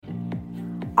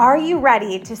Are you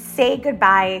ready to say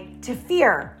goodbye to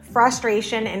fear,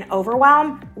 frustration, and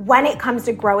overwhelm when it comes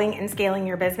to growing and scaling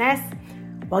your business?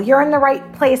 Well, you're in the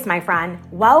right place, my friend.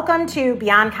 Welcome to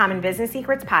Beyond Common Business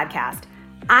Secrets podcast.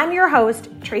 I'm your host,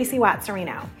 Tracy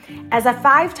Watt-Serino. As a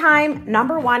 5-time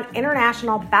 #1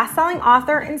 international best-selling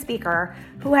author and speaker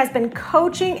who has been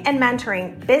coaching and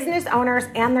mentoring business owners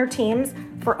and their teams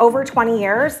for over 20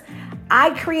 years, I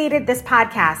created this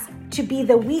podcast to be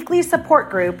the weekly support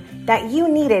group that you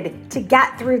needed to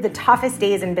get through the toughest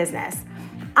days in business.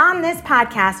 On this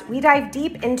podcast, we dive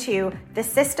deep into the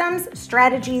systems,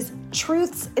 strategies,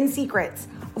 truths, and secrets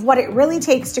of what it really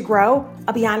takes to grow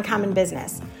a Beyond Common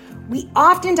business. We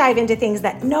often dive into things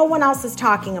that no one else is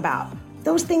talking about,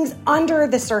 those things under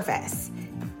the surface,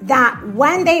 that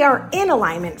when they are in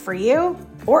alignment for you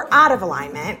or out of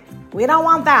alignment, we don't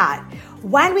want that.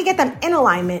 When we get them in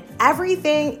alignment,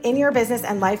 everything in your business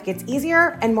and life gets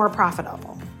easier and more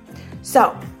profitable.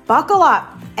 So buckle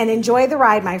up and enjoy the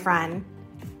ride, my friend,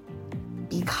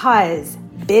 because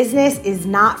business is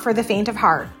not for the faint of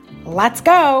heart. Let's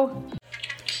go.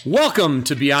 Welcome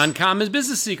to Beyond Common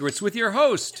Business Secrets with your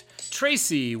host,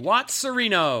 Tracy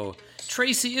Watt-Serino.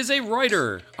 Tracy is a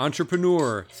writer,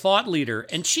 entrepreneur, thought leader,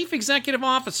 and chief executive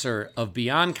officer of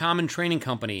Beyond Common Training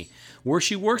Company, where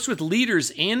she works with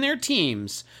leaders and their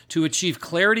teams to achieve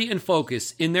clarity and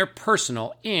focus in their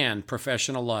personal and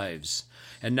professional lives.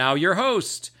 And now your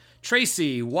host,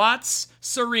 Tracy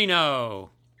Watt-Serino.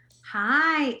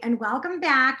 Hi, and welcome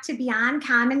back to Beyond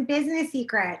Common Business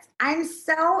Secrets. I'm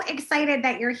so excited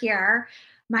that you're here.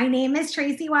 My name is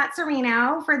Tracy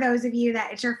Watt-Serino. For those of you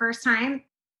that it's your first time,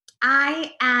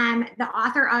 I am the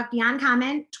author of Beyond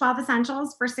Common, 12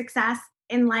 Essentials for Success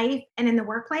in Life and in the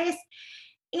Workplace,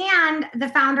 and the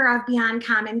founder of Beyond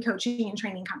Common Coaching and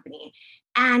Training Company.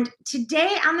 And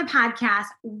today on the podcast,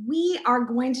 we are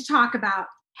going to talk about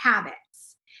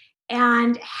habits.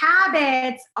 And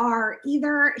habits are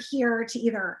either here to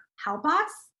either help us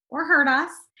or hurt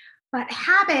us, but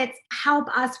habits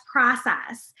help us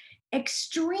process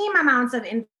extreme amounts of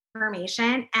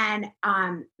information and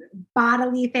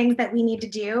bodily things that we need to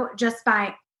do just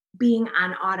by being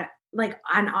on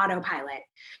autopilot.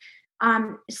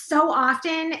 So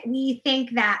often we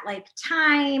think that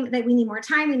that we need more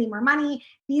time, we need more money.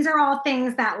 These are all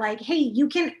things that hey, you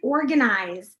can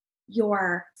organize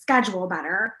your schedule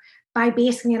better by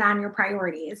basing it on your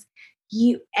priorities.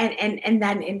 And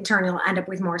then in turn, you'll end up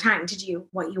with more time to do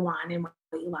what you want and what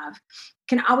you love.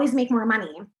 You can always make more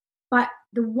money. But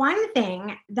the one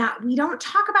thing that we don't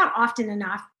talk about often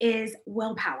enough is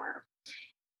willpower.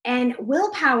 And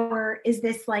willpower is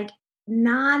this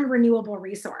non-renewable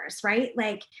resource, right?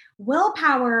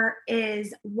 Willpower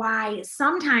is why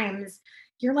sometimes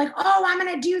you're oh, I'm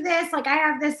going to do this. I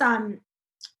have this, at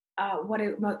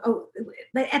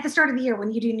the start of the year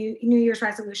when you do New Year's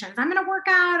resolutions, I'm going to work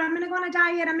out, I'm going to go on a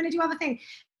diet, I'm going to do all the things.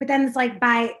 But then it's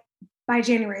by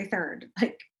January 3rd,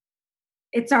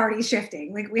 it's already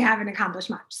shifting. We haven't accomplished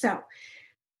much. So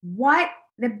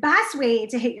the best way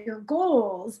to hit your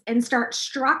goals and start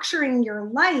structuring your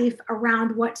life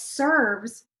around what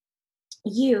serves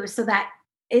you, so that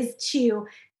is to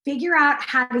figure out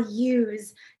how to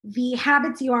use the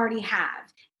habits you already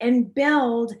have and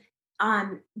build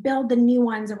the new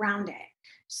ones around it.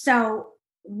 So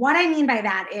what I mean by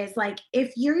that is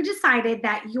if you decided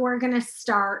that you're going to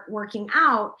start working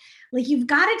out, you've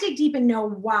got to dig deep and know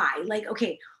why.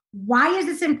 Okay, why is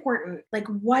this important?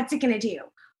 What's it going to do?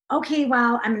 Okay,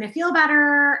 well, I'm going to feel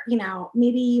better.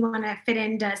 Maybe you want to fit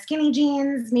into skinny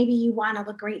jeans. Maybe you want to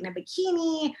look great in a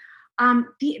bikini.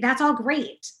 That's all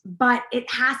great, but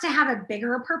it has to have a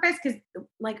bigger purpose because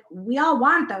we all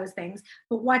want those things,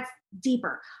 but what's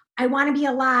deeper? I want to be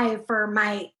alive for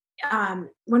my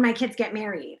when my kids get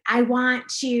married. I want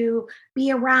to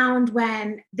be around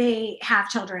when they have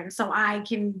children so I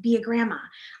can be a grandma.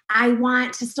 I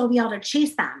want to still be able to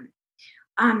chase them.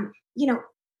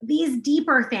 These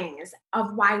deeper things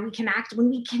of why we connect.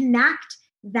 When we connect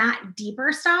that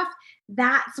deeper stuff,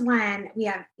 that's when we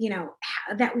have,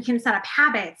 that we can set up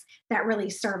habits that really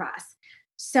serve us.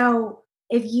 So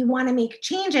if you want to make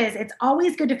changes, it's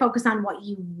always good to focus on what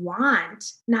you want,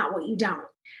 not what you don't.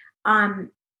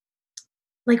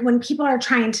 When people are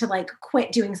trying to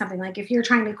quit doing something, if you're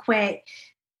trying to quit,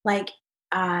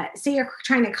 say you're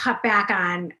trying to cut back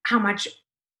on how much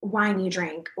wine you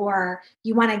drink, or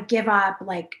you want to give up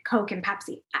Coke and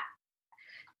Pepsi.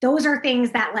 Those are things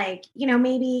that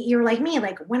maybe you're like me,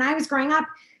 when I was growing up,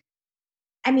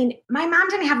 my mom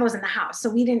didn't have those in the house, so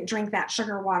we didn't drink that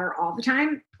sugar water all the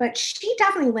time, but she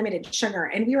definitely limited sugar.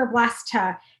 And we were blessed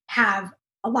to have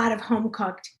a lot of home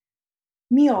cooked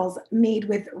meals made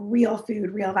with real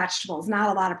food, real vegetables, not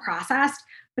a lot of processed.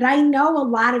 But I know a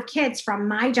lot of kids from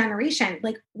my generation,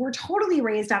 like, were totally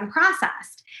raised on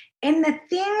processed. And the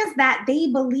things that they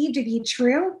believe to be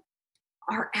true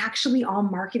are actually all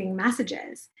marketing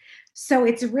messages. So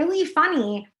it's really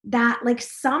funny that, like,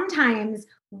 sometimes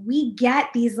we get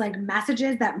these like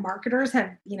messages that marketers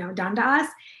have, done to us,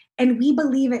 and we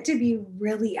believe it to be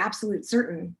really absolute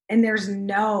certain, and there's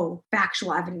no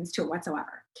factual evidence to it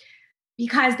whatsoever,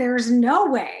 because there's no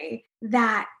way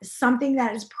that something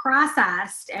that is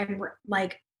processed and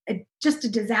like just a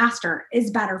disaster is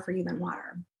better for you than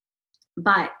water.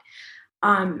 But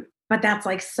that's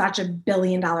like such a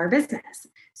billion-dollar business.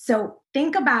 So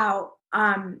think about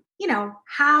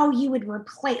how you would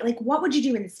replace, like, what would you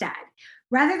do instead?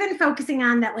 Rather than focusing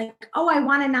on that, like, oh, I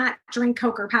want to not drink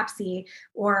Coke or Pepsi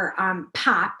or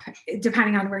pop,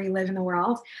 depending on where you live in the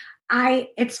world.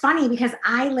 It's funny because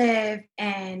I live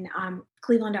in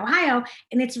Cleveland, Ohio,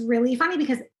 and it's really funny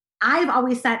because I've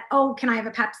always said, oh, can I have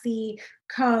a Pepsi,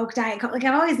 Coke, Diet Coke? Like,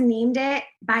 I've always named it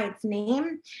by its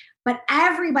name, but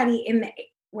everybody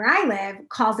where I live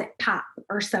calls it pop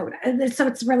or soda. So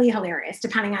it's really hilarious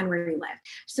depending on where you live.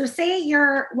 So say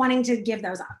you're wanting to give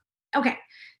those up. Okay.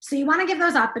 So you want to give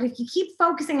those up, but if you keep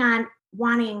focusing on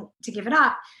wanting to give it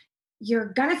up,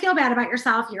 you're going to feel bad about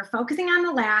yourself. You're focusing on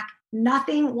the lack.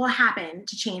 Nothing will happen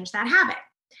to change that habit.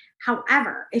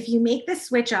 However, if you make the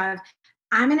switch of,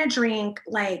 I'm going to drink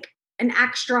like an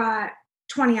extra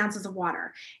 20 ounces of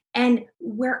water, and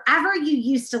wherever you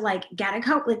used to like get a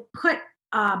Coke, like, put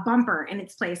a bumper in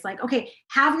its place, like, okay,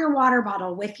 have your water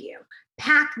bottle with you,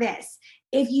 pack this.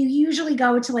 If you usually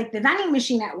go to like the vending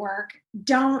machine at work,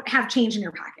 don't have change in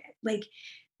your pocket. Like,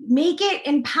 make it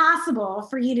impossible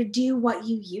for you to do what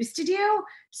you used to do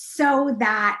so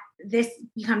that this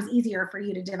becomes easier for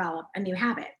you to develop a new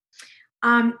habit.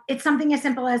 It's something as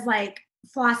simple as like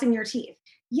flossing your teeth.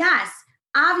 Yes,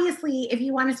 obviously, if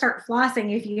you want to start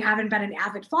flossing, if you haven't been an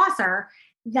avid flosser,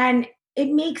 then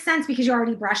it makes sense, because you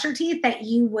already brush your teeth, that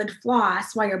you would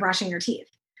floss while you're brushing your teeth,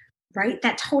 right?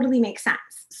 That totally makes sense.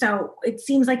 So it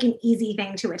seems like an easy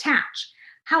thing to attach.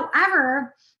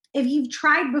 However, if you've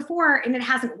tried before and it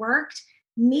hasn't worked,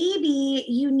 maybe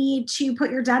you need to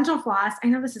put your dental floss. I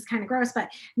know this is kind of gross, but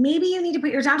maybe you need to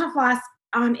put your dental floss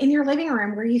in your living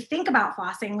room where you think about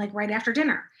flossing, like right after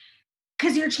dinner,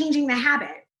 because you're changing the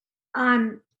habit.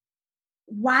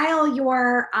 While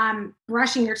you're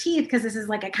brushing your teeth, because this is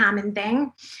like a common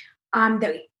thing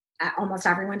that almost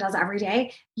everyone does every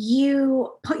day,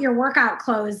 you put your workout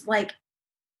clothes like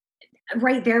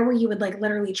right there where you would like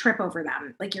literally trip over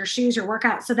them, like your shoes, your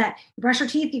workout, so that you brush your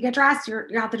teeth, you get dressed, you're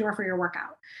out the door for your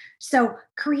workout. So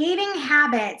creating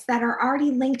habits that are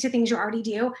already linked to things you already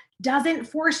do doesn't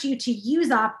force you to use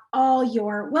up all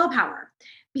your willpower,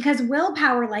 because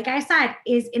willpower, like I said,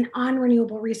 is an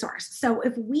unrenewable resource. So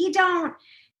if we don't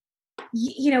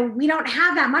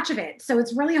have that much of it. So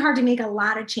it's really hard to make a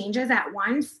lot of changes at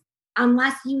once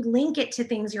unless you link it to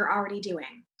things you're already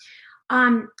doing.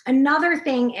 Another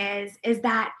thing is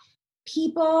that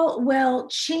people will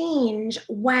change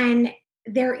when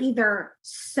they're either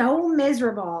so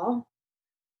miserable,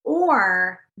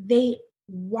 or they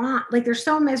want, like, they're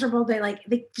so miserable,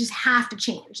 they just have to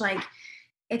change. Like,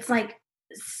 it's like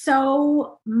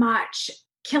so much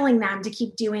killing them to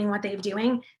keep doing what they're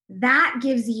doing. That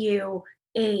gives you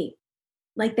a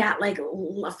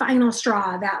final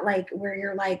straw, that like where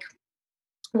you're like,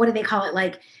 what do they call it?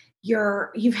 Like,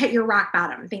 you've hit your rock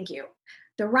bottom. Thank you.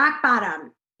 The rock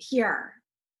bottom here.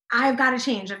 I've got to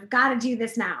change. I've got to do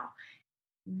this now.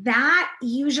 That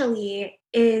usually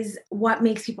is what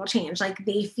makes people change. Like,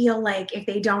 they feel like if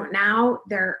they don't now,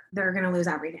 they're going to lose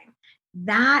everything.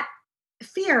 That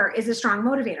fear is a strong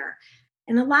motivator.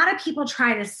 And a lot of people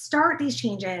try to start these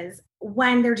changes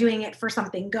when they're doing it for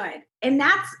something good. And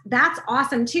that's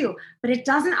awesome too, but it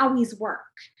doesn't always work.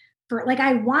 For like,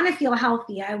 I want to feel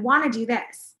healthy, I want to do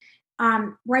this.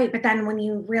 Right. But then when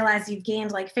you realize you've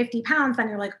gained like 50 pounds, then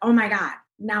you're like, oh my God,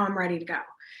 now I'm ready to go.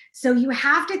 So you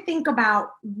have to think about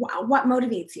what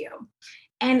motivates you.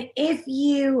 And if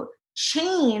you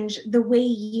change the way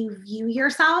you view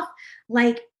yourself,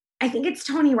 like, I think it's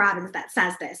Tony Robbins that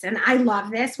says this, and I love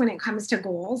this when it comes to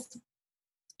goals.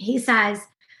 He says,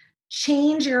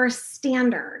 change your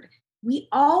standard. We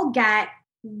all get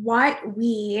what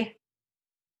we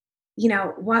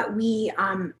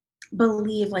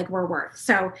believe like we're worth.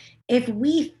 So if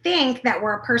we think that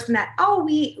we're a person that, oh,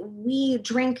 we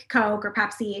drink Coke or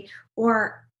Pepsi,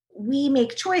 or we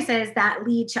make choices that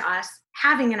lead to us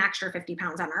having an extra 50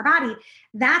 pounds on our body,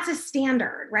 that's a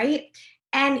standard, right?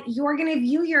 And you're going to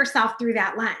view yourself through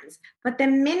that lens. But the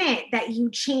minute that you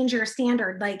change your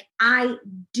standard, like, I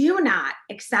do not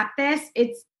accept this,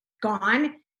 it's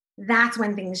gone, that's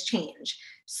when things change.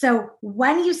 So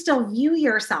when you still view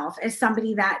yourself as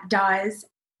somebody that does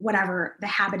whatever the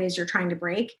habit is you're trying to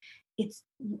break, it's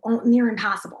near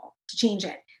impossible to change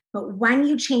it. But when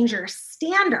you change your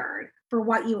standard for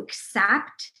what you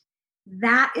accept,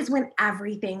 that is when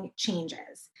everything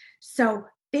changes. So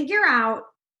figure out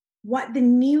what the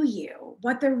new you,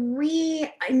 what the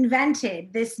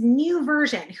reinvented, this new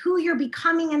version, who you're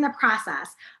becoming in the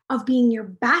process of being your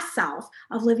best self,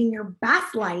 of living your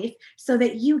best life, so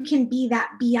that you can be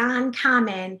that beyond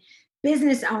common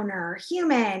business owner,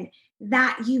 human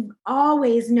that you've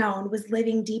always known was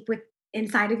living deep with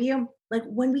inside of you. Like,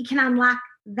 when we can unlock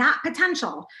that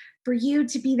potential for you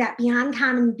to be that beyond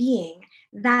common being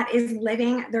that is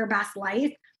living their best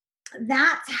life,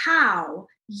 that's how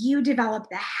you develop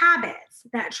the habits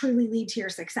that truly lead to your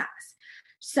success.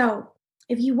 So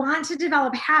if you want to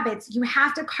develop habits, you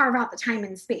have to carve out the time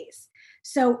and space.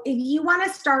 So if you want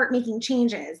to start making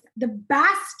changes, the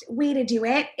best way to do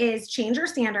it is change your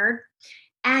standard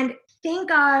and think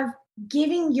of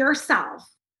giving yourself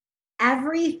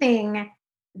everything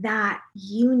that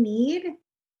you need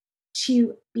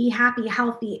to be happy,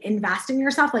 healthy, invest in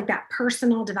yourself, like that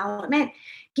personal development.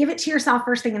 Give it to yourself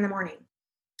first thing in the morning.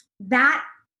 That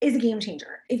is a game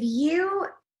changer. If you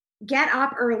get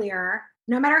up earlier,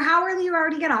 no matter how early you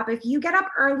already get up, if you get up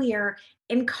earlier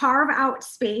and carve out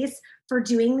space for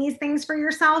doing these things for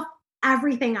yourself,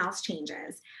 everything else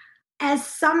changes. As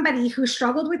somebody who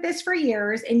struggled with this for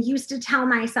years and used to tell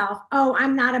myself, oh,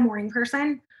 I'm not a morning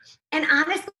person. And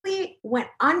honestly, when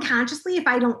unconsciously, if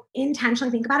I don't intentionally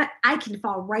think about it, I can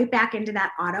fall right back into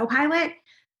that autopilot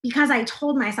because I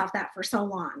told myself that for so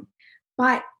long.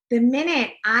 But the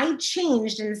minute I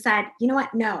changed and said, you know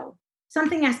what? No,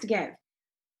 something has to give.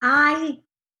 I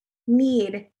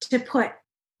need to put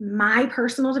my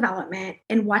personal development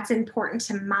and what's important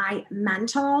to my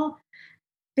mental,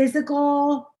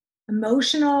 physical,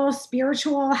 emotional,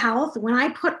 spiritual health. When I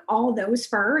put all those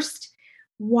first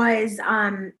was,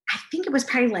 I think it was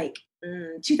probably like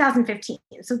 2015.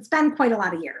 So it's been quite a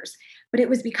lot of years, but it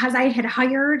was because I had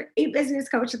hired a business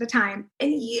coach at the time.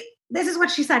 And this is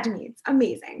what she said to me. It's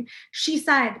amazing. She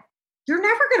said, you're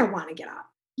never going to want to get up.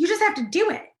 You just have to do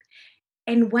it.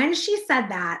 And when she said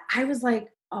that, I was like,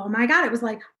 oh my God, it was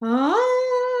like,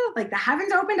 oh, like the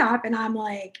heavens opened up. And I'm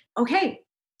like, okay.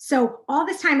 So all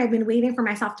this time I've been waiting for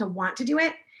myself to want to do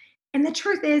it. And the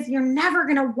truth is, you're never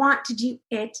going to want to do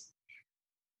it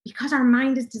because our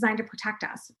mind is designed to protect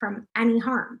us from any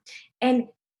harm. And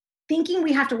thinking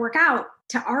we have to work out,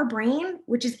 to our brain,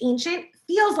 which is ancient,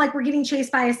 feels like we're getting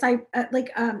chased by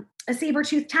a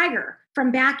saber-toothed tiger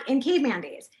from back in caveman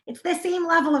days. It's the same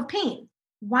level of pain.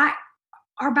 Why?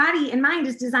 Our body and mind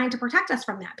is designed to protect us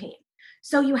from that pain.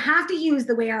 So you have to use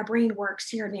the way our brain works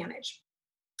to your advantage.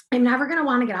 I'm never going to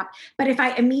want to get up, but if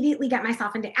I immediately get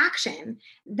myself into action,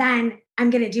 then I'm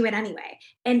going to do it anyway.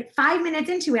 And 5 minutes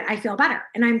into it, I feel better.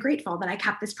 And I'm grateful that I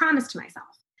kept this promise to myself.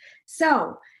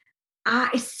 So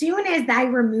as soon as I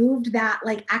removed that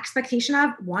like expectation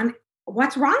of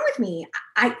what's wrong with me?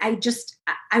 I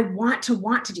want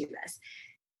to do this.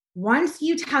 Once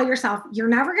you tell yourself you're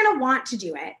never going to want to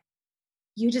do it,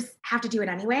 you just have to do it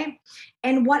anyway.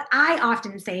 And what I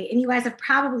often say, and you guys have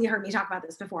probably heard me talk about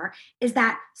this before, is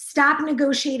that stop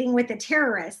negotiating with the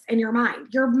terrorists in your mind.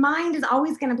 Your mind is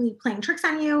always going to be playing tricks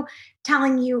on you,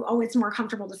 telling you, oh, it's more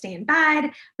comfortable to stay in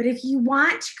bed. But if you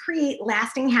want to create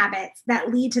lasting habits that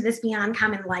lead to this beyond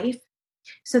common life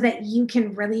so that you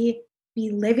can really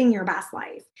be living your best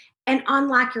life and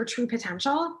unlock your true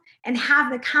potential and have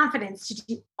the confidence to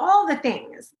do all the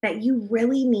things that you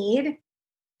really need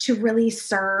to really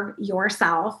serve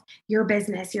yourself, your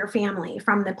business, your family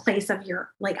from the place of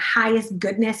your like highest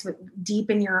goodness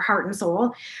deep in your heart and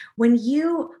soul. When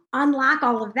you unlock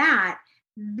all of that,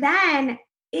 then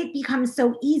it becomes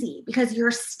so easy because your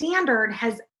standard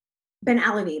has been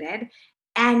elevated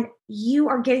and you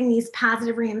are getting these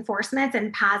positive reinforcements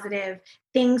and positive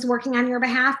things working on your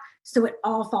behalf. So it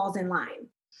all falls in line.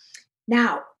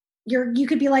 Now, you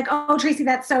could be like, oh, Tracy,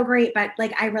 that's so great, but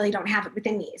like, I really don't have it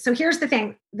within me. So here's the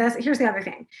thing. Here's the other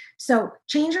thing. So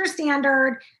change your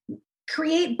standard,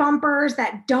 create bumpers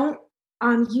that don't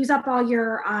use up all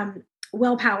your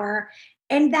willpower,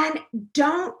 and then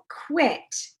don't quit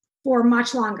for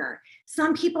much longer.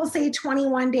 Some people say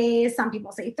 21 days, some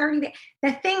people say 30 days.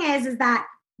 The thing is that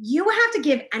you have to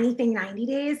give anything 90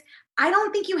 days. I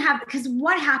don't think you have, because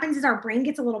what happens is our brain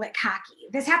gets a little bit cocky.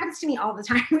 This happens to me all the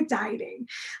time with dieting.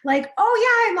 Like,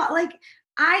 oh yeah,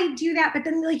 I do that, but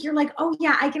then like, you're like, oh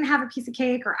yeah, I can have a piece of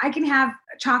cake or I can have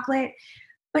chocolate.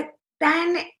 But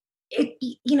then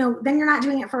then you're not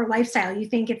doing it for a lifestyle. You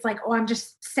think it's like, oh, I'm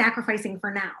just sacrificing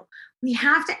for now. We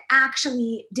have to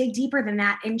actually dig deeper than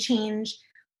that and change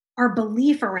our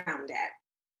belief around it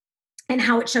and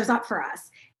how it shows up for us.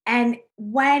 And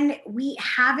when we've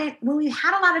had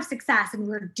a lot of success and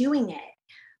we're doing it,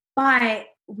 but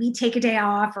we take a day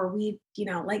off or we,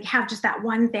 like have just that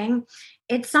one thing,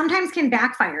 it sometimes can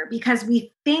backfire because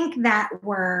we think that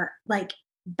we're like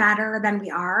better than we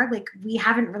are. Like we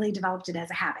haven't really developed it as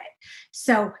a habit.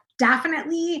 So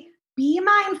definitely be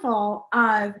mindful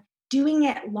of doing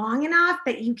it long enough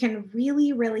that you can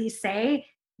really, really say,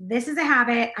 this is a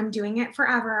habit. I'm doing it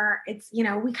forever. It's,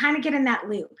 we kind of get in that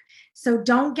loop. So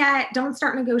don't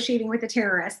start negotiating with the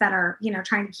terrorists that are,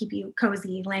 trying to keep you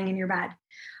cozy laying in your bed.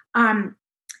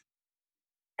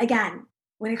 Again,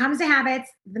 when it comes to habits,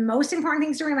 the most important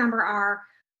things to remember are,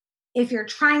 if you're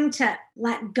trying to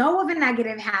let go of a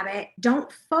negative habit,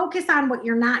 don't focus on what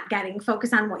you're not getting,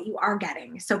 focus on what you are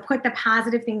getting. So put the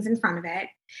positive things in front of it.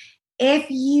 If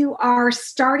you are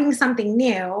starting something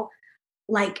new,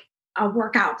 like a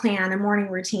workout plan, a morning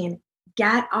routine,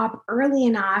 get up early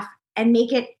enough and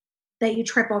make it that you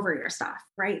trip over your stuff,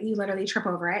 right? You literally trip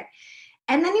over it.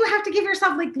 And then you have to give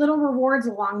yourself like little rewards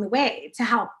along the way to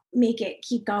help make it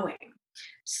keep going.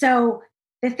 So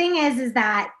the thing is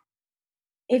that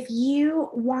if you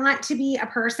want to be a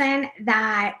person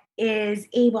that is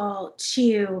able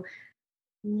to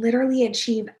literally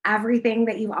achieve everything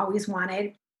that you've always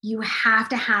wanted, you have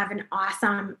to have an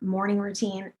awesome morning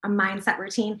routine, a mindset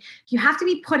routine. You have to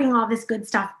be putting all this good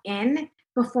stuff in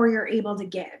before you're able to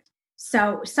give.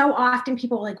 So often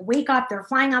people like wake up, they're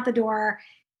flying out the door,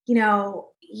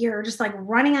 you're just like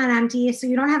running on empty, so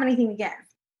you don't have anything to give.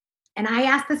 And I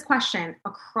ask this question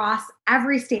across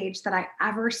every stage that I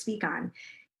ever speak on.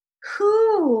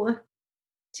 Who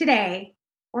today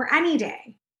or any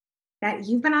day that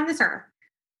you've been on this earth,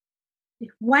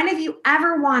 when have you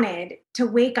ever wanted to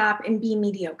wake up and be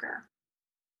mediocre?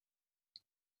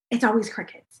 It's always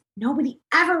crickets. Nobody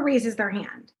ever raises their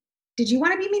hand. Did you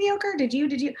want to be mediocre? Did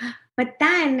you? But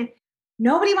then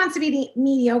nobody wants to be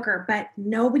mediocre, but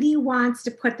nobody wants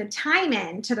to put the time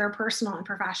in to their personal and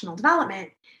professional development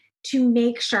to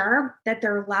make sure that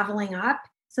they're leveling up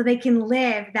so they can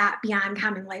live that beyond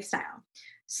common lifestyle.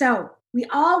 So we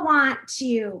all want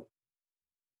to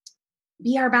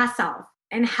be our best self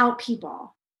and help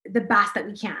people the best that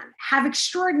we can, have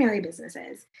extraordinary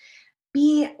businesses,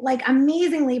 be like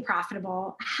amazingly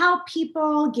profitable, help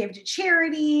people, give to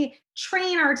charity,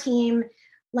 train our team,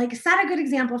 like set a good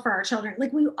example for our children.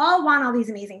 Like we all want all these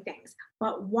amazing things,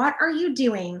 but what are you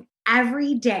doing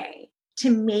every day to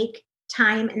make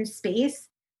time and space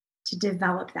to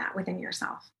develop that within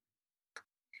yourself?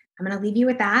 I'm going to leave you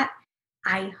with that.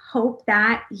 I hope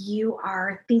that you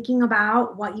are thinking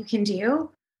about what you can do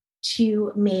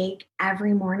to make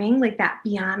every morning like that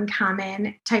beyond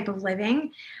common type of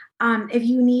living. If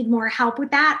you need more help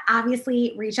with that,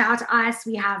 obviously reach out to us.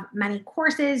 We have many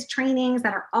courses, trainings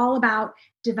that are all about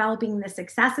developing the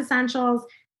success essentials,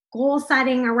 goal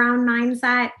setting around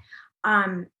mindset.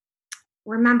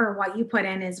 Remember, what you put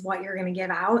in is what you're going to give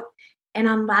out. And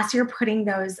unless you're putting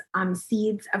those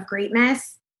seeds of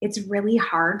greatness, it's really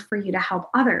hard for you to help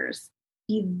others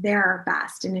be their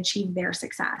best and achieve their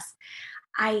success.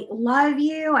 I love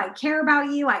you. I care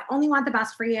about you. I only want the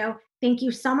best for you. Thank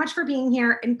you so much for being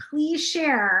here. And please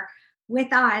share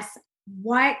with us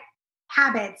what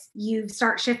habits you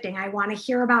start shifting. I want to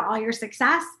hear about all your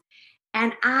success.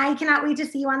 And I cannot wait to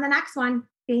see you on the next one.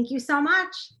 Thank you so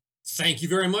much. Thank you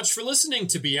very much for listening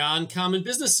to Beyond Common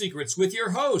Business Secrets with your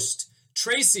host,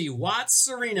 Tracy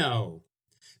Watts-Serino.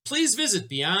 Please visit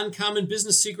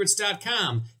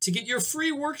BeyondCommonBusinessSecrets.com to get your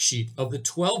free worksheet of the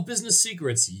 12 business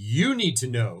secrets you need to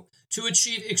know to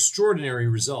achieve extraordinary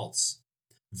results.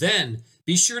 Then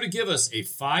be sure to give us a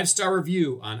 5-star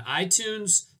review on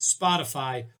iTunes,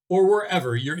 Spotify, or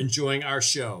wherever you're enjoying our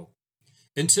show.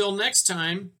 Until next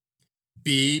time,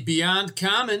 be Beyond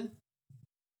Common.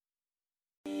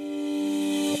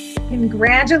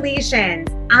 Congratulations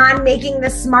on making the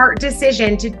smart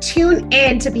decision to tune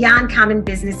in to Beyond Common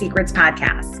Business Secrets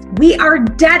podcast. We are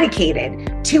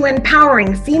dedicated to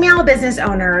empowering female business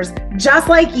owners just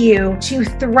like you to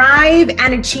thrive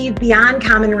and achieve beyond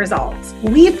common results.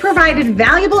 We've provided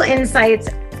valuable insights,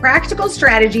 practical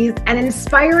strategies, and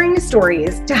inspiring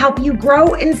stories to help you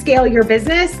grow and scale your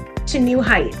business to new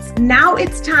heights. Now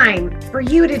it's time for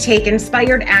you to take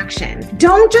inspired action.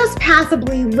 Don't just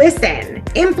passively listen.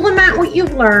 Implement what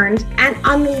you've learned and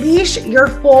unleash your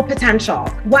full potential.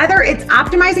 Whether it's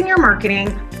optimizing your marketing,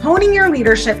 honing your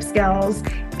leadership skills,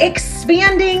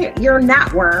 expanding your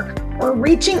network, or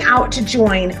reaching out to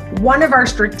join one of our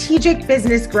strategic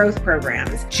business growth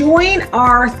programs. Join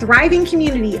our thriving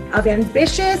community of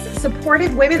ambitious,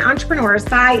 supportive women entrepreneurs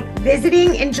by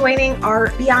visiting and joining our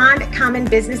Beyond Common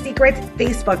Business Secrets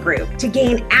Facebook group to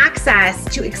gain access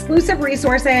to exclusive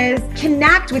resources,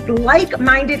 connect with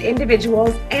like-minded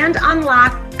individuals, and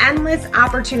unlock endless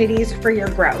opportunities for your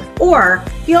growth. Or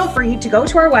feel free to go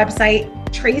to our website,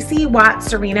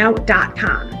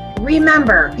 TracyWattsErino.com.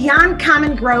 Remember, Beyond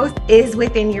Common Growth is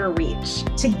within your reach.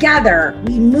 Together,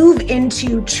 we move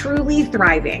into truly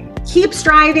thriving. Keep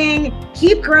striving,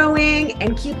 keep growing,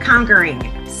 and keep conquering.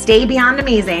 Stay beyond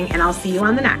amazing, and I'll see you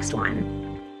on the next one.